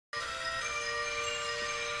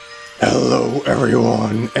Hello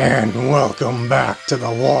everyone, and welcome back to the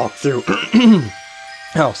walkthrough.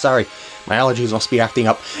 Oh, sorry, my allergies must be acting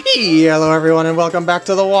up. Hello everyone, and welcome back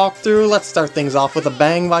to the walkthrough. Let's start things off with a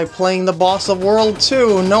bang by playing the boss of World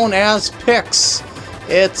 2, known as Pix.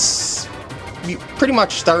 Pretty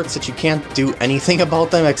much starts that you can't do anything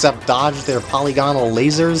about them except dodge their polygonal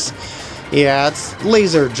lasers. Yeah, it's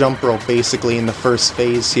laser jump rope basically in the first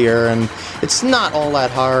phase here, and it's not all that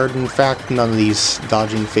hard. In fact, none of these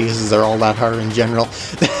dodging phases are all that hard in general.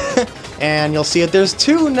 And you'll see that there's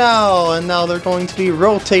two now, and now they're going to be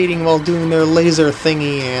rotating while doing their laser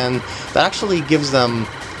thingy, and that actually gives them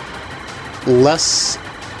less,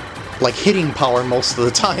 like, hitting power most of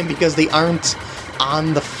the time because they aren't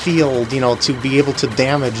on the field, you know, to be able to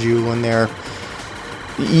damage you when they're...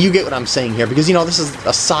 You get what I'm saying here, because, you know, this is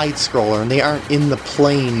a side-scroller, and they aren't in the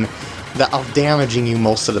plane of damaging you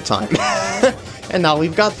most of the time. And now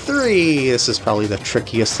we've got three! This is probably the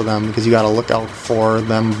trickiest of them, because you gotta look out for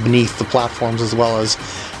them beneath the platforms as well as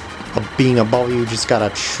being above you. You just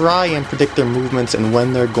gotta try and predict their movements and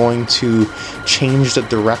when they're going to change the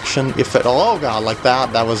direction, if at all. Oh god, like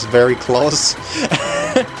that. That was very close.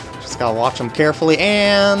 Just gotta watch them carefully,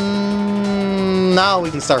 and now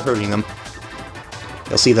we can start hurting them.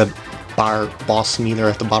 You'll see the boss meter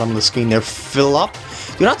at the bottom of the screen there fill up.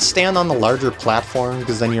 Do not stand on the larger platform,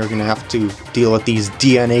 because then you're going to have to deal with these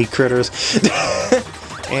DNA critters.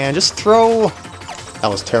 And just throw... That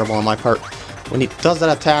was terrible on my part. When he does that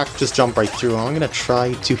attack, just jump right through. I'm going to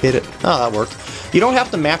try to hit it. Oh, that worked. You don't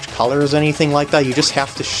have to match colors or anything like that. You just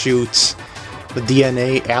have to shoot the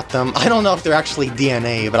DNA at them. I don't know if they're actually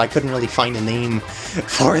DNA, but I couldn't really find a name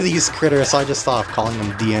for these critters, so I just thought of calling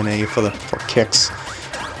them DNA for kicks.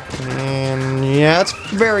 And yeah, it's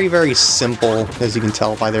very, very simple, as you can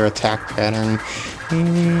tell by their attack pattern.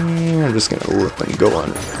 And I'm just gonna let them go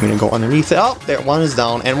on. I'm gonna go underneath it. Oh, there, one is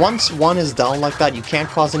down. And once one is down like that, you can't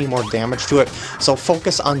cause any more damage to it. So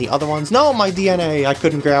focus on the other ones. No, my DNA! I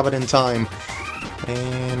couldn't grab it in time.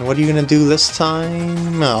 And what are you gonna do this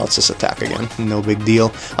time? Oh, let's just attack again. No big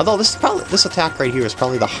deal. Although this attack right here is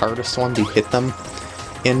probably the hardest one to hit them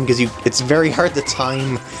in, because it's very hard to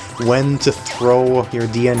time when to throw your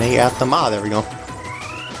DNA at them. Ah, there we go.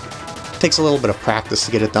 Takes a little bit of practice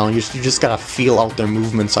to get it down. You just gotta feel out their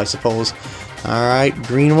movements, I suppose. Alright,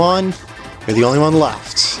 green one. You're the only one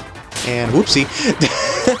left. And whoopsie.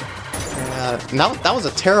 Now, that was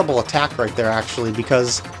a terrible attack right there, actually,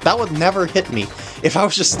 because that would never hit me if I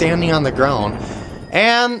was just standing on the ground.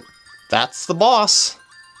 And that's the boss.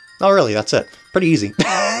 Oh, really, that's it. Pretty easy.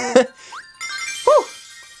 Whew.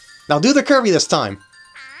 Now do the Kirby this time.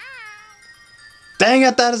 Dang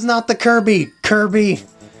it, that is not the Kirby! Kirby!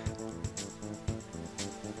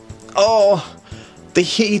 Oh, the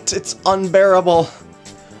heat, it's unbearable.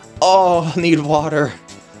 Oh, I need water.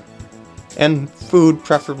 And food,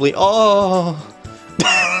 preferably. Oh!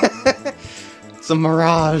 It's a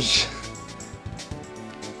mirage.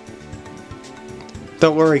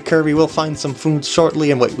 Don't worry, Kirby, we'll find some food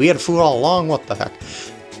shortly. And wait, we had food all along? What the heck?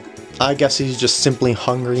 I guess he's just simply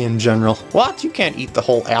hungry in general. What? You can't eat the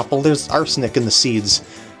whole apple. There's arsenic in the seeds.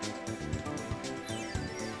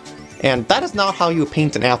 And that is not how you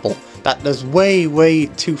paint an apple. That is way, way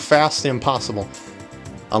too fast and impossible.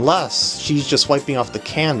 Unless she's just wiping off the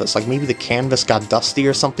canvas. Like maybe the canvas got dusty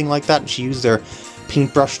or something like that, and she used her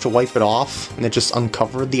paintbrush to wipe it off, and it just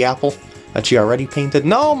uncovered the apple that she already painted.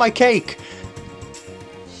 No, my cake!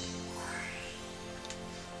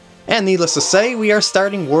 And needless to say, we are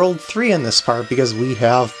starting World 3 in this part because we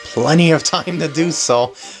have plenty of time to do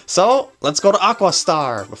so. So, let's go to Aqua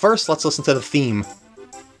Star. But first, let's listen to the theme.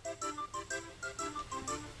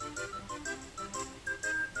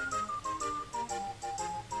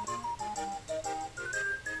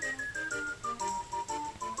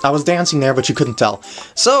 I was dancing there, but you couldn't tell.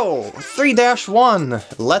 So,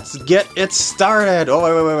 3-1, let's get it started.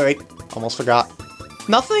 Oh, wait. Almost forgot.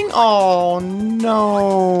 Nothing? Oh,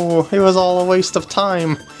 no. It was all a waste of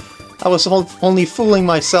time. I was only fooling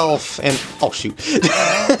myself, and... Oh, shoot.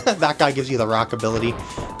 That guy gives you the rock ability.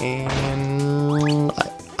 And... I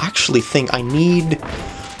actually think I need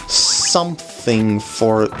something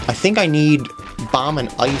for... I think I need bomb and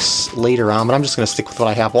ice later on, but I'm just going to stick with what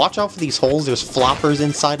I have. Watch out for these holes. There's floppers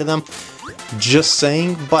inside of them. Just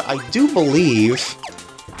saying. But I do believe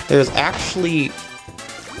there's actually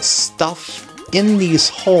stuff in these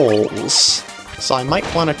holes, so I might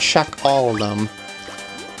want to check all of them.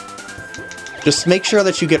 Just make sure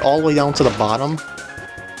that you get all the way down to the bottom,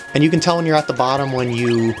 and you can tell when you're at the bottom when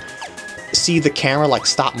you see the camera like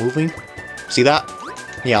stop moving. See that?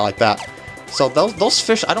 Yeah, like that. So those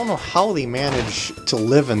fish, I don't know how they manage to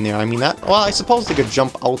live in there. I mean, well, I suppose they could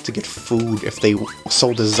jump out to get food if they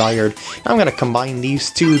so desired. I'm going to combine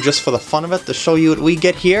these two just for the fun of it to show you what we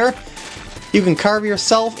get here. You can carve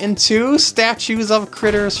yourself into statues of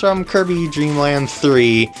critters from Kirby Dream Land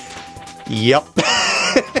 3. Yep.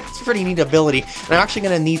 It's a pretty neat ability. And I'm actually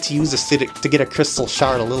going to need to use this to get a crystal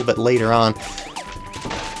shard a little bit later on.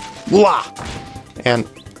 Wah! And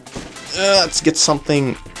let's get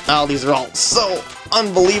something. Oh, these are all so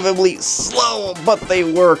unbelievably slow, but they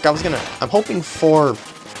work. I'm hoping for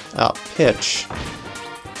pitch.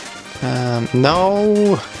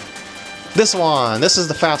 No. This one. This is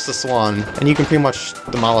the fastest one, and you can pretty much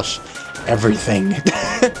demolish everything. You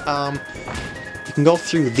can go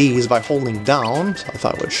through these by holding down, so I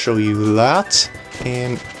thought I would show you that.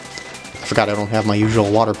 And I forgot I don't have my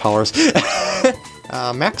usual water powers.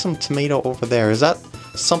 Maximum tomato over there. Is that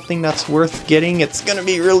something that's worth getting? It's gonna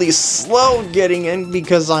be really slow getting in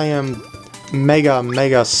because I am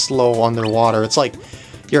mega slow underwater. It's like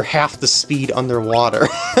you're half the speed underwater.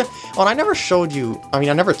 Oh, and I never showed you, I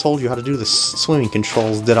never told you how to do the swimming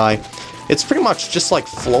controls, did I? It's pretty much just like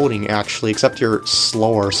floating, actually, except you're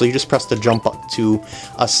slower. So you just press the jump up to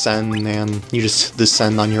ascend, and you just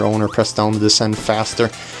descend on your own, or press down to descend faster.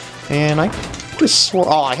 And I just swore,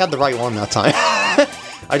 oh, I had the right one that time.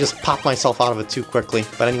 I just popped myself out of it too quickly.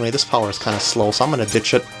 But anyway, this power is kind of slow, so I'm going to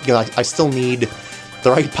ditch it, because I still need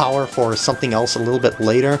the right power for something else a little bit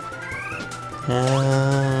later.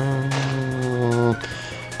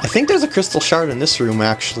 I think there's a crystal shard in this room,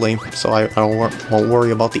 actually, so I won't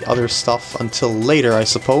worry about the other stuff until later, I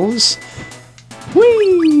suppose.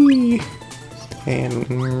 Whee! And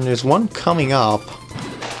there's one coming up.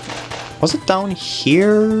 Was it down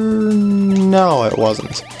here? No, it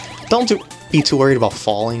wasn't. Don't be too worried about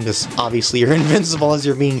falling, because obviously you're invincible as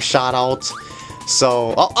you're being shot out.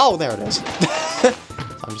 So, oh, there it is.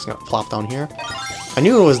 I'm just gonna plop down here. I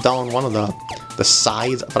knew it was down one of the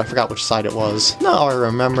sides, but I forgot which side it was. Now I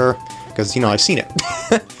remember, because, you know, I've seen it.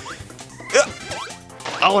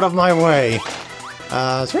 Out of my way!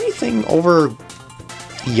 Is there anything over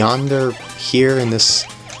yonder here in this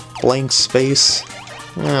blank space?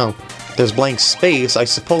 Well, there's blank space. I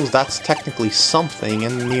suppose that's technically something,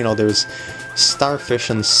 and, you know, there's starfish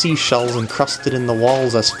and seashells encrusted in the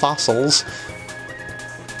walls as fossils.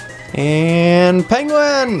 And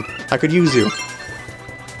penguin! I could use you.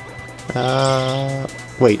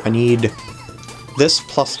 Wait, I need this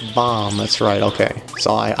plus bomb. That's right, okay.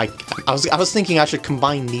 So I was thinking I should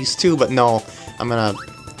combine these two, but no, I'm gonna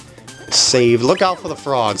save. Look out for the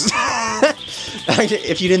frogs.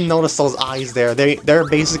 If you didn't notice those eyes there, they're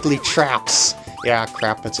basically traps. Yeah,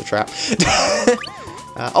 crap, it's a trap.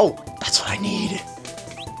 Oh, that's what I need.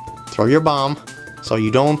 Throw your bomb so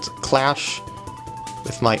you don't clash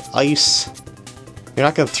with my ice. You're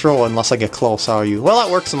not going to throw it unless I get close, are you? Well, that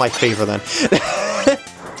works in my favor then.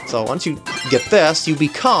 So once you get this, you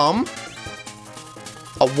become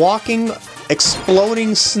a walking,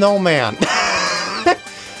 exploding snowman.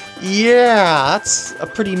 Yeah, that's a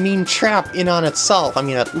pretty mean trap in on itself. I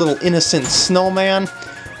mean, that little innocent snowman,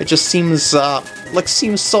 it just seems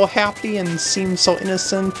seems so happy and seems so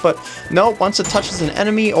innocent, but no, once it touches an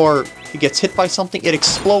enemy or it gets hit by something, it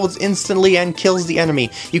explodes instantly and kills the enemy.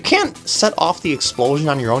 You can't set off the explosion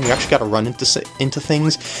on your own, you actually gotta run into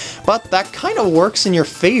things, but that kind of works in your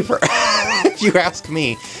favor, if you ask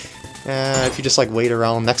me. If you just like wait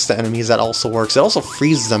around next to enemies, that also works. It also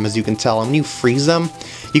freezes them, as you can tell, and when you freeze them,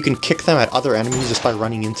 you can kick them at other enemies just by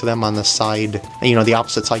running into them on the side, you know, the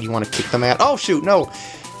opposite side you want to kick them at. Oh shoot, no!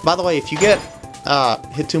 By the way, if you get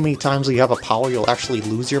hit too many times or you have a power, you'll actually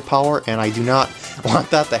lose your power, and I do not want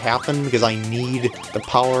that to happen because I need the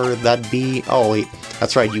power that be... Oh wait,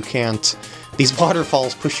 that's right, you can't... These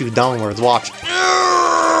waterfalls push you downwards, watch.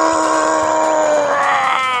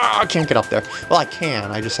 I can't get up there. Well, I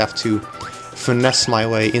can, I just have to finesse my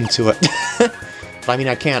way into it. But I mean,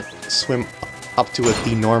 I can't swim up to it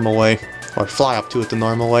the normal way, or fly up to it the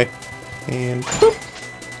normal way. And boop.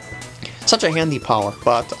 Such a handy power,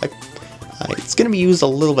 but it's going to be used a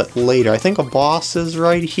little bit later. I think a boss is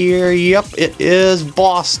right here. Yep, it is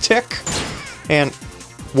Boss Tick. And,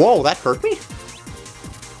 whoa, that hurt me?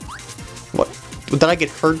 What? Did I get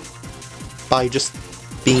hurt by just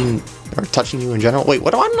being, or touching you in general? Wait,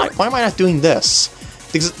 why am I not doing this?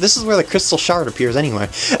 Because this is where the crystal shard appears anyway.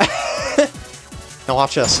 Now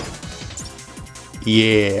watch this.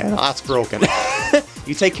 Yeah, that's broken.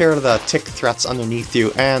 You take care of the tick threats underneath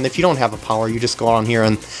you, and if you don't have a power, you just go on here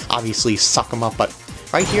and obviously suck them up, but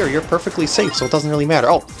right here, you're perfectly safe, so it doesn't really matter.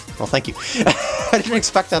 Oh, well, thank you. I didn't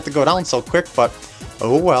expect that to go down so quick, but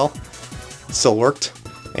oh well. It still worked.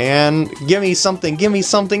 And give me something,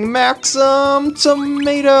 Maxim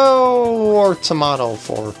Tomato! Or Tomato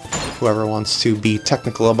for whoever wants to be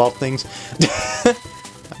technical about things.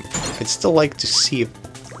 I'd still like to see if...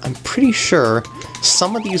 I'm pretty sure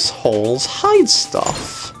some of these holes hide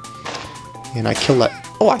stuff. And I kill that...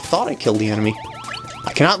 Oh, I thought I killed the enemy.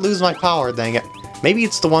 I cannot lose my power, dang it. Maybe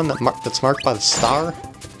it's the one that's marked by the star?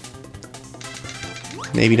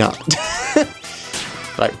 Maybe not.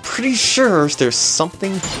 But I'm pretty sure there's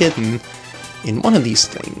something hidden in one of these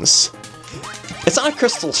things. It's not a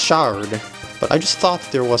crystal shard, but I just thought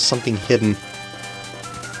there was something hidden.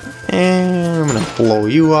 And I'm gonna blow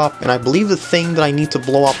you up, and I believe the thing that I need to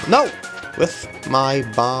blow up... No! With my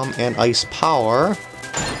bomb and ice power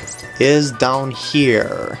is down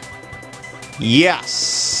here.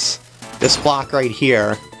 Yes! This block right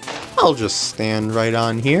here. I'll just stand right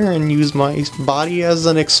on here and use my body as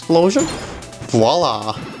an explosion.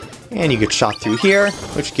 Voila! And you get shot through here,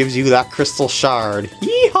 which gives you that crystal shard.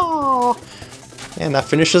 Yeehaw! And that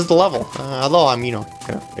finishes the level. Although I'm, you know,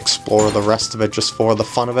 gonna explore the rest of it just for the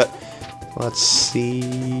fun of it. Let's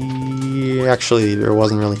see... Actually, there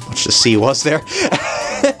wasn't really much to see, was there?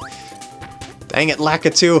 Dang it,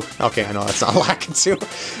 Lakitu! Okay, I know that's not Lakitu,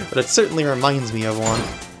 but it certainly reminds me of one.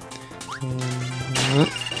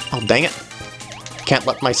 Oh, dang it. Can't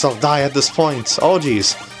let myself die at this point. Oh,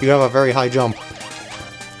 geez. You have a very high jump.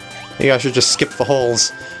 Maybe I should just skip the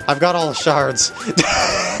holes. I've got all the shards.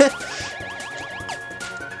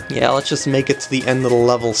 Yeah, let's just make it to the end of the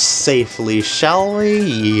level safely, shall we?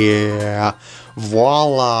 Yeah.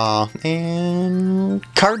 Voila. And...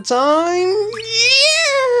 card time?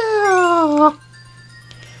 Yeah!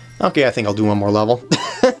 Okay, I think I'll do one more level.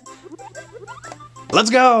 Let's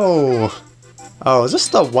go! Oh, is this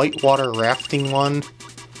the whitewater rafting one?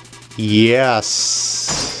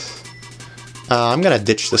 Yes. I'm gonna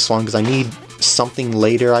ditch this one because I need something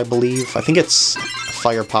later, I believe. I think it's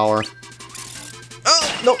firepower.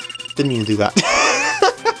 Oh, nope. Didn't mean to do that.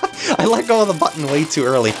 I let go of the button way too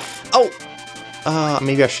early. Oh!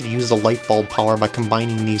 Maybe I should use the light bulb power by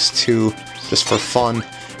combining these two just for fun.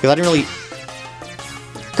 Because I didn't really...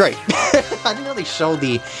 Great. I didn't really show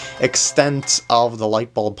the extent of the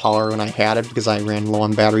light bulb power when I had it because I ran low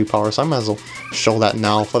on battery power, so I might as well show that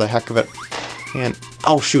now for the heck of it. And,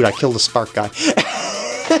 oh shoot, I killed the spark guy.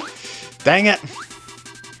 Dang it!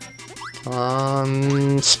 Come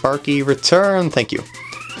on, Sparky, return, thank you.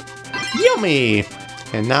 Yummy!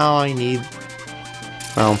 And now I need...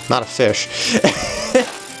 well, not a fish.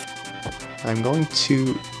 I'm going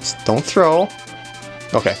to... don't throw.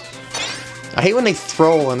 Okay. I hate when they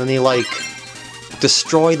throw and then they, like,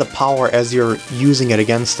 destroy the power as you're using it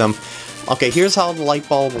against them. Okay, here's how the light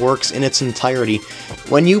bulb works in its entirety.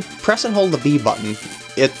 When you press and hold the B button,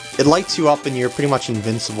 it lights you up and you're pretty much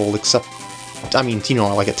invincible, except, I mean, you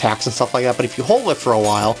know, like attacks and stuff like that, but if you hold it for a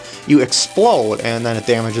while, you explode and then it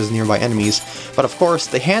damages nearby enemies. But of course,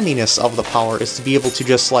 the handiness of the power is to be able to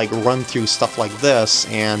just, like, run through stuff like this,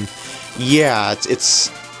 and yeah, it's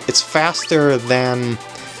faster than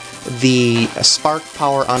the spark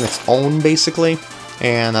power on its own, basically,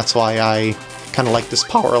 and that's why I kind of like this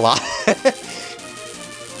power a lot.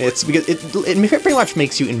 It's because it pretty much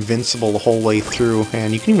makes you invincible the whole way through,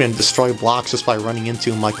 and you can even destroy blocks just by running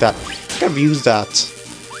into them like that. I think I've used that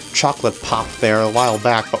chocolate pop there a while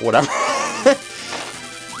back, but whatever.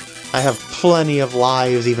 I have plenty of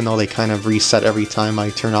lives, even though they kind of reset every time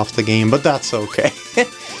I turn off the game, but that's okay.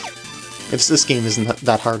 This game isn't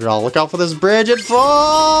that hard at all. Look out for this bridge, it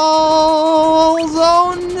falls!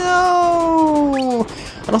 Oh no!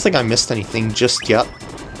 I don't think I missed anything just yet.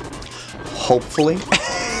 Hopefully.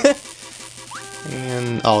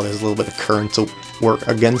 And, oh, there's a little bit of current to work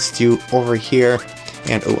against you over here.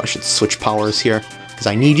 And, oh, I should switch powers here, because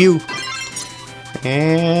I need you.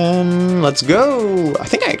 And, let's go! I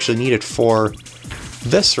think I actually need it for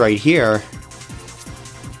this right here,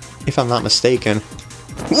 if I'm not mistaken.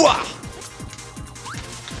 Wah!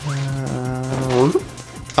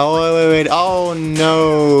 Oh, wait, oh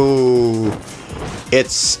no!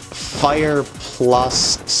 It's fire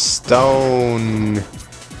plus stone.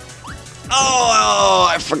 Oh,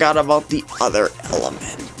 I forgot about the other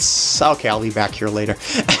elements. Okay, I'll be back here later.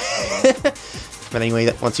 But anyway,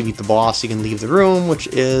 once you beat the boss, you can leave the room, which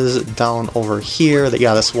is down over here.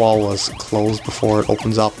 Yeah, this wall was closed before it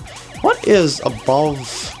opens up. What is above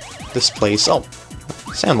this place? Oh,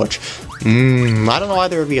 sandwich. I don't know why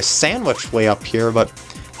there would be a sandwich way up here, but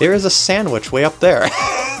there is a sandwich way up there.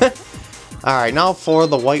 Alright, now for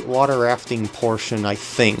the whitewater rafting portion, I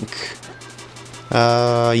think.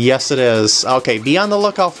 Yes it is. Okay, be on the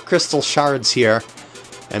lookout for crystal shards here.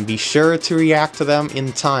 And be sure to react to them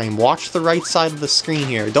in time. Watch the right side of the screen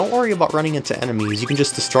here. Don't worry about running into enemies. You can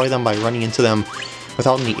just destroy them by running into them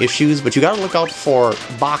without any issues, but you gotta look out for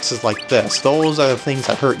boxes like this. Those are the things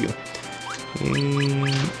that hurt you.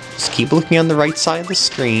 Just keep looking on the right side of the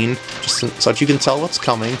screen, just so that you can tell what's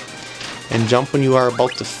coming. And jump when you are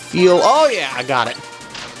about to feel... Oh yeah, I got it!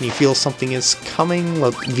 When you feel something is coming,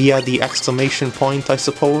 via the exclamation point, I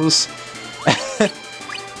suppose.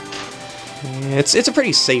 It's a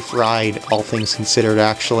pretty safe ride, all things considered,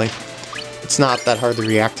 actually. It's not that hard to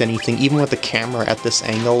react to anything. Even with the camera at this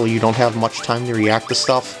angle, you don't have much time to react to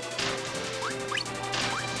stuff.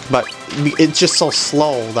 But it's just so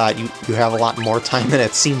slow that you have a lot more time than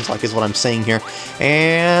it seems like, is what I'm saying here.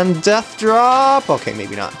 And death drop! Okay,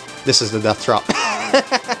 maybe not. This is the death drop.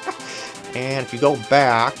 And if you go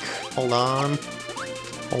back... Hold on.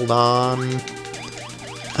 Hold on.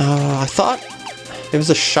 I thought there was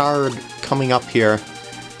a shard coming up here.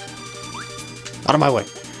 Out of my way.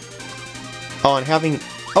 Oh, and having...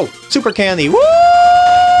 Oh, super candy! Woo!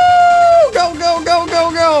 Go, go, go,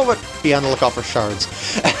 go, go! But be on the lookout for shards.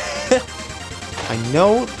 I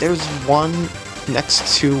know there's one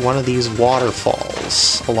next to one of these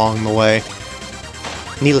waterfalls along the way.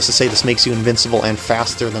 Needless to say, this makes you invincible and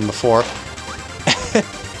faster than before.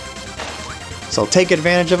 So take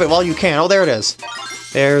advantage of it while you can. Oh, there it is.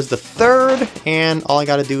 There's the third, and all I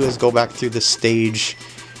gotta do is go back through this stage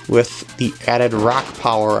with the added rock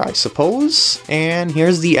power, I suppose. And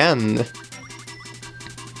here's the end.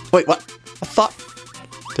 Wait, what? I thought...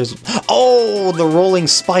 There's... Oh, the rolling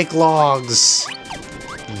spike logs!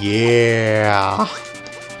 Yeah!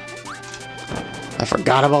 I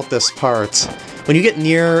forgot about this part. When you get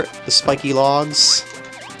near the spiky logs,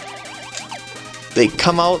 they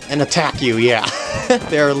come out and attack you, yeah.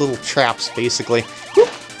 They're little traps, basically. Whoop.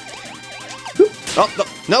 Whoop. Oh,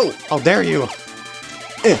 no! How dare you!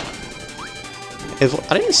 I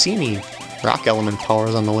didn't see any rock element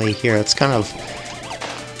powers on the way here. It's kind of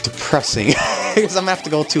depressing. Because I'm gonna have to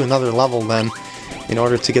go to another level then in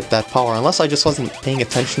order to get that power. Unless I just wasn't paying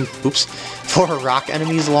attention, oops, for rock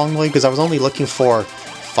enemies along the way, because I was only looking for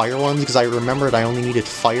fire ones, because I remembered I only needed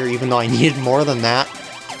fire, even though I needed more than that.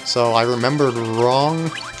 So I remembered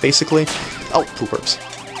wrong, basically. Oh, poopers.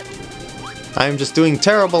 I'm just doing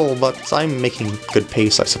terrible, but I'm making good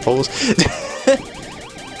pace, I suppose.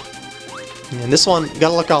 And this one, you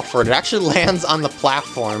gotta look out for it. It actually lands on the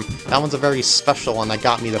platform. That one's a very special one that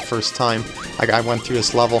got me the first time I went through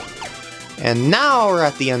this level. And now we're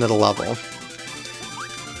at the end of the level.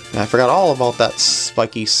 And I forgot all about that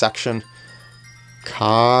spiky section.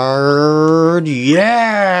 Card,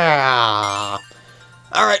 yeah!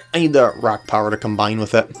 Alright, I need the rock power to combine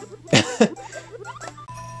with it.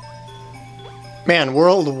 Man,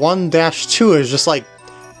 World 1-2 is just like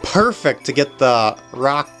perfect to get the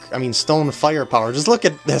stone fire power. Just look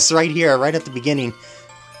at this right here, right at the beginning.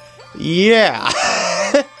 Yeah!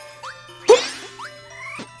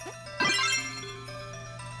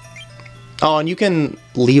 Oh, and you can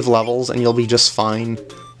leave levels and you'll be just fine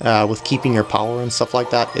with keeping your power and stuff like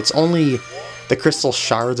that. It's only the crystal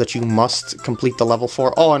shards that you must complete the level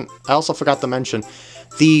for. Oh, and I also forgot to mention,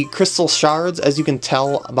 the crystal shards, as you can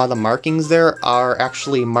tell by the markings there, are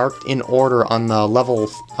actually marked in order on the level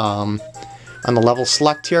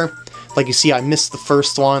select here. Like you see, I missed the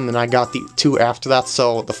first one, and I got the two after that,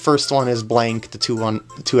 so the first one is blank, the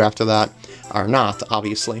two after that are not,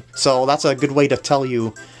 obviously. So that's a good way to tell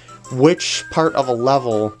you which part of a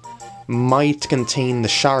level might contain the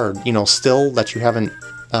shard, you know, still that you haven't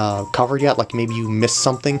covered yet, like maybe you missed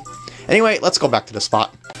something. Anyway, let's go back to the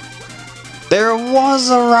spot. There was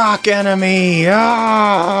a rock enemy!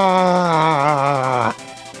 Ah!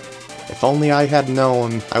 If only I had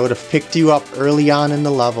known, I would have picked you up early on in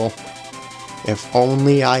the level. If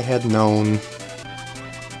only I had known.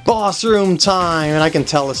 Boss room time! And I can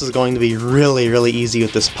tell this is going to be really, really easy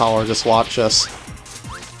with this power. Just watch us.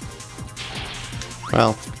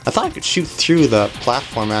 Well, I thought I could shoot through the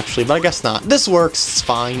platform actually, but I guess not. This works, it's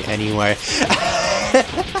fine anyway.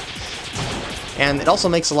 And it also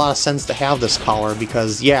makes a lot of sense to have this power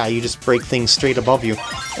because, yeah, you just break things straight above you.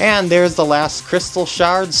 And there's the last crystal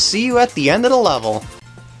shard. See you at the end of the level.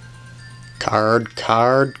 Card,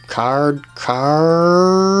 card, card, card.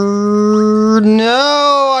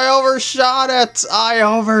 No, I overshot it. I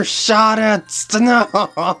overshot it. No.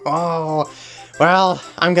 Well,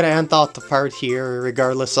 I'm gonna end out the part here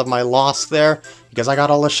regardless of my loss there because I got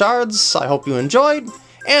all the shards. I hope you enjoyed,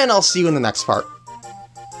 and I'll see you in the next part.